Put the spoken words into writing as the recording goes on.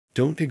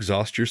Don't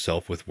exhaust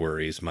yourself with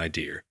worries, my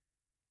dear.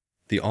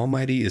 The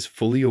Almighty is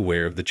fully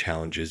aware of the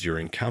challenges you're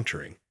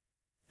encountering,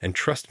 and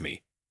trust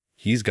me,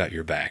 He's got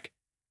your back.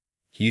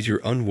 He's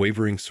your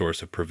unwavering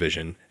source of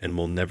provision and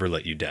will never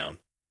let you down.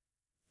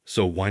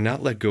 So why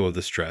not let go of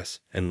the stress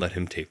and let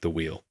Him take the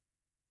wheel?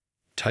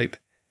 Type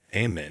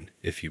Amen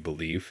if you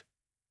believe.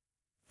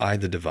 I,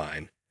 the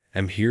Divine,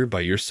 am here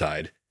by your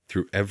side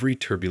through every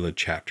turbulent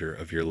chapter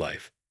of your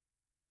life.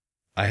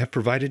 I have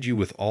provided you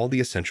with all the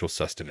essential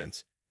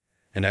sustenance,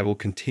 and I will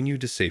continue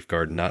to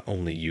safeguard not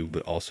only you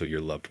but also your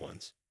loved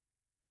ones.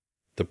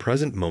 The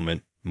present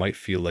moment might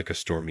feel like a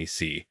stormy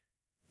sea,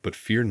 but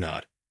fear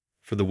not,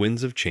 for the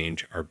winds of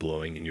change are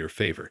blowing in your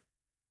favor.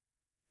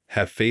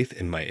 Have faith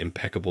in my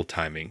impeccable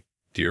timing,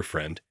 dear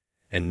friend,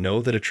 and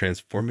know that a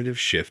transformative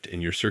shift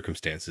in your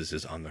circumstances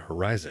is on the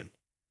horizon.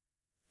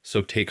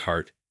 So take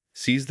heart,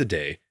 seize the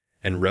day,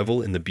 and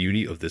revel in the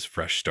beauty of this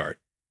fresh start.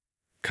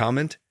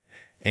 Comment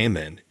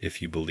Amen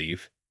if you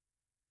believe.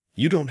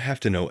 You don't have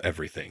to know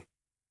everything.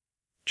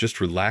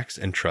 Just relax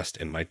and trust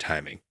in my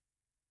timing.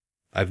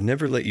 I've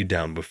never let you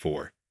down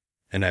before,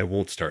 and I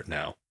won't start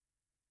now.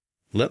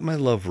 Let my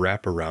love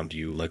wrap around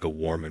you like a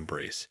warm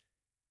embrace.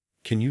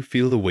 Can you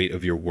feel the weight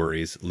of your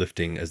worries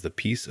lifting as the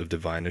peace of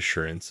divine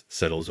assurance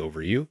settles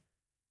over you?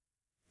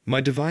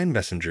 My divine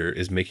messenger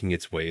is making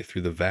its way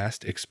through the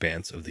vast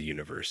expanse of the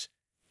universe,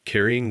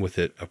 carrying with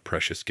it a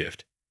precious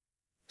gift,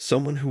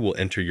 someone who will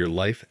enter your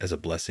life as a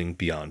blessing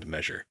beyond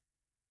measure.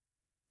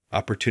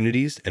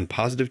 Opportunities and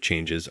positive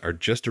changes are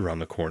just around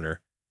the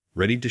corner,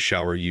 ready to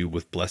shower you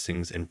with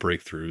blessings and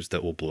breakthroughs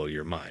that will blow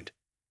your mind.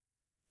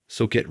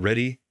 So get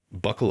ready,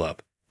 buckle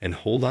up, and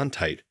hold on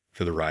tight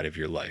for the ride of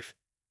your life.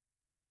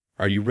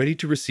 Are you ready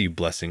to receive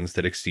blessings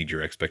that exceed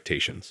your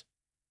expectations?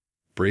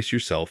 Brace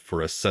yourself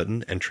for a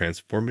sudden and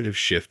transformative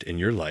shift in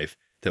your life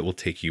that will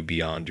take you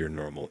beyond your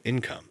normal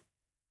income.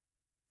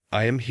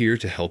 I am here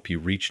to help you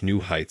reach new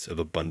heights of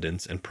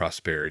abundance and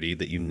prosperity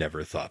that you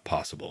never thought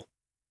possible.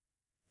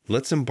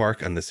 Let's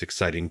embark on this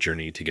exciting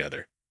journey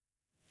together.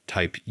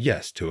 Type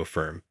yes to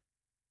affirm.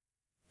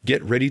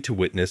 Get ready to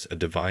witness a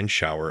divine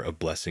shower of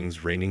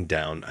blessings raining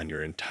down on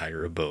your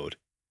entire abode.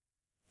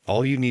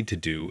 All you need to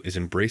do is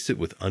embrace it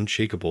with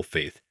unshakable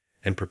faith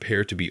and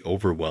prepare to be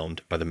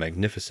overwhelmed by the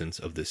magnificence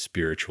of this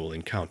spiritual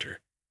encounter.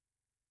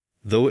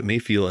 Though it may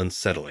feel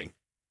unsettling,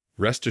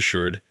 rest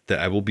assured that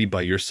I will be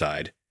by your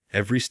side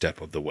every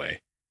step of the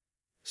way.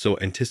 So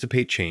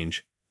anticipate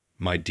change,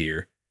 my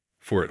dear,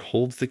 for it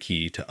holds the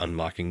key to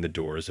unlocking the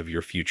doors of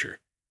your future.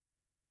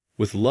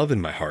 With love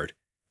in my heart,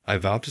 I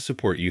vow to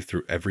support you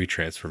through every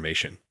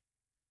transformation.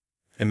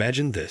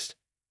 Imagine this.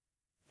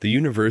 The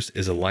universe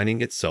is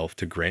aligning itself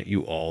to grant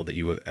you all that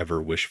you have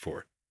ever wished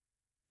for.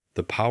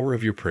 The power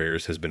of your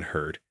prayers has been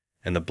heard,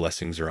 and the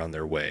blessings are on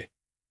their way.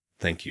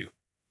 Thank you.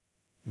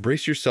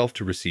 Brace yourself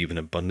to receive an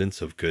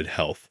abundance of good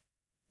health,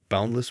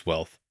 boundless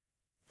wealth,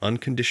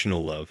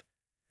 unconditional love,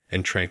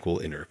 and tranquil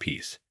inner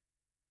peace.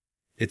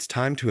 It's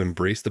time to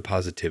embrace the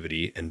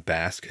positivity and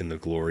bask in the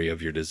glory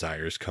of your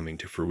desires coming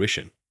to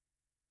fruition.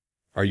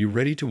 Are you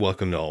ready to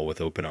welcome it all with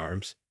open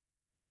arms?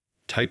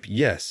 Type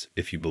yes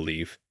if you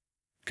believe.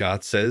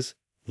 God says,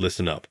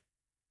 listen up.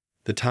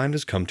 The time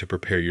has come to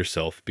prepare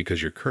yourself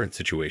because your current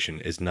situation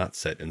is not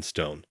set in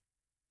stone.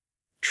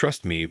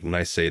 Trust me when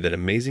I say that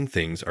amazing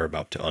things are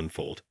about to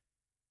unfold.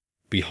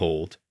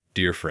 Behold,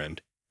 dear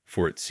friend,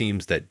 for it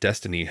seems that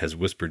destiny has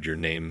whispered your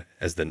name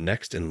as the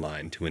next in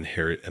line to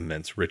inherit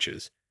immense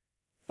riches,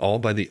 all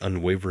by the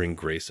unwavering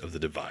grace of the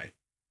divine.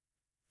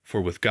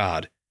 For with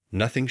God,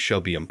 nothing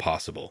shall be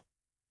impossible.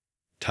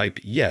 Type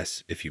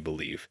yes if you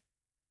believe.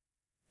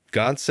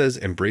 God says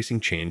embracing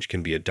change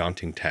can be a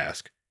daunting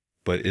task,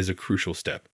 but is a crucial step.